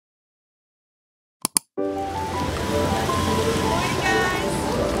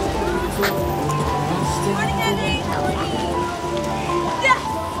Morning, Henry. Yes,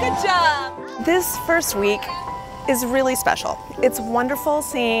 good job. This first week is really special. It's wonderful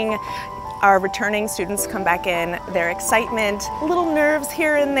seeing our returning students come back in, their excitement, little nerves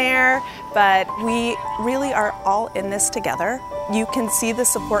here and there, but we really are all in this together. You can see the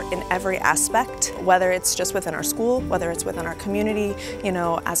support in every aspect, whether it's just within our school, whether it's within our community,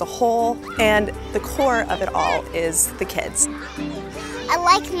 as a whole, and the core of it all is the kids. I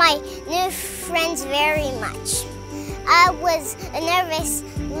like my new friends very much. I was nervous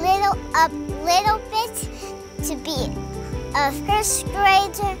a little bit to be a first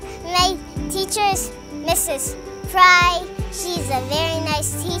grader. My teacher is Mrs. Fry. She's a very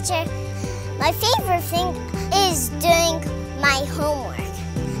nice teacher. My favorite thing is doing my homework.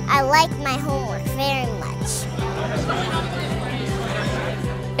 I like my homework very much.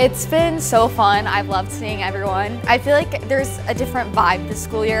 It's been so fun. I've loved seeing everyone. I feel like there's a different vibe this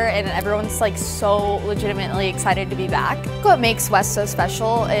school year and everyone's so legitimately excited to be back. What makes West so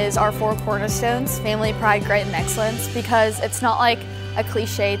special is our 4 cornerstones, family, pride, grit, and excellence, because it's not like a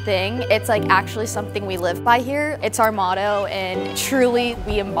cliche thing. It's actually something we live by here. It's our motto and truly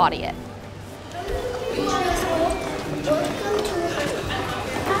we embody it.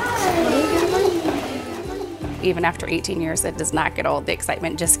 Even after 18 years, it does not get old. The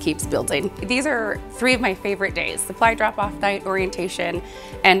excitement just keeps building. These are 3 of my favorite days: supply drop-off night, orientation,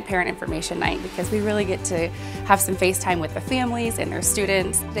 and parent information night, because we really get to have some FaceTime with the families and their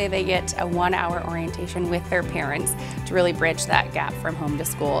students. Today they get a 1-hour orientation with their parents to really bridge that gap from home to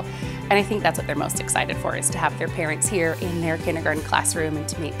school. And I think that's what they're most excited for, is to have their parents here in their kindergarten classroom and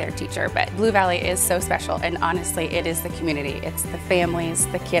to meet their teacher. But Blue Valley is so special, and honestly, it is the community. It's the families,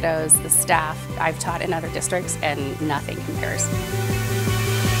 the kiddos, the staff. I've taught in other districts and nothing compares.